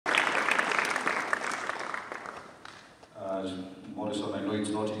Morrison, I know it's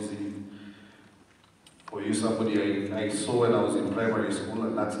not easy for you, somebody I saw when I was in primary school,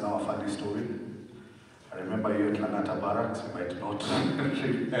 and that's now a funny story. I remember you at Langata Barracks, you might not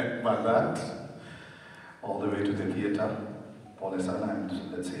remember that. All the way to the theatre, Paul Esana,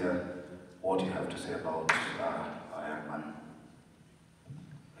 and let's hear what you have to say about our young man.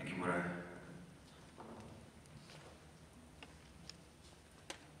 Thank you, Mwana.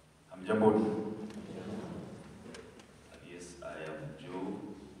 I'm Jambon. Yes, I am Joe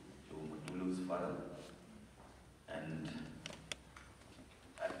Mudulu's father, and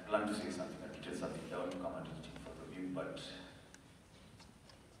I plan to say something, I written something down to come and read it in front of you, but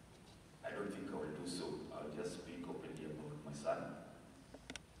I don't think I will do so. I'll just speak openly about my son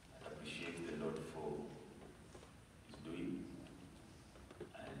and appreciate the Lord for his doing.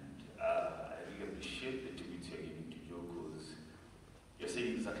 And I really appreciate the tribute you're giving to Joe, because you're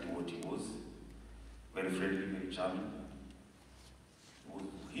saying exactly what he was. Very friendly, very charming.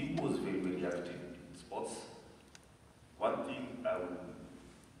 He was very, very active in sports. One thing I will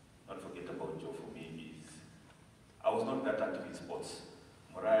not forget about Joe for me is, I was not that active in sports.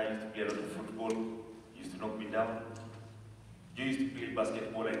 Mariah used to play a lot of football, he used to knock me down. Joe used to play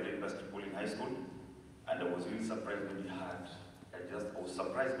basketball, I played basketball in high school, and I was really surprised when he had, I was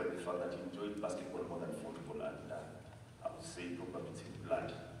surprised by the fact that he enjoyed basketball more than football, and I would say probably it's in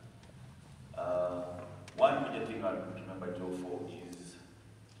blood. One major thing I remember Joe for is,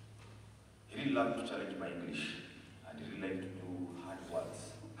 he really loved to challenge my English, and he really liked to do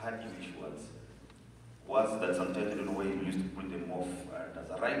hard English words. Words that sometimes I don't know why he used to put them off, and as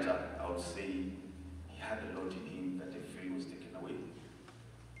a writer, I would say he had a lot in him that I feel was taken away,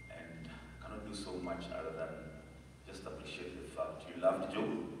 and cannot do so much other than just appreciate the fact you loved Joe.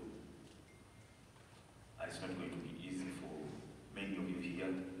 And it's not going to be easy for many of you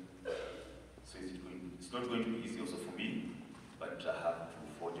here, so it's not going to be easy also for me, but I have to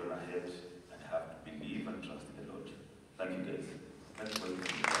forge on ahead and have to believe and trust in the Lord. Thank you guys. Thank you for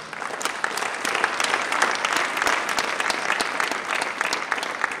listening.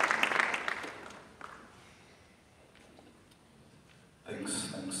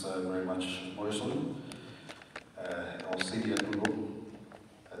 Thanks very much, Morrison. Or Ciugo,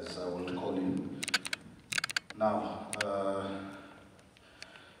 as I will call you. Now,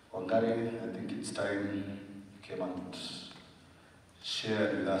 Kareh, I think it's time you came and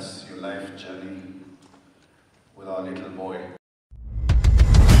shared with us your life journey with our little boy.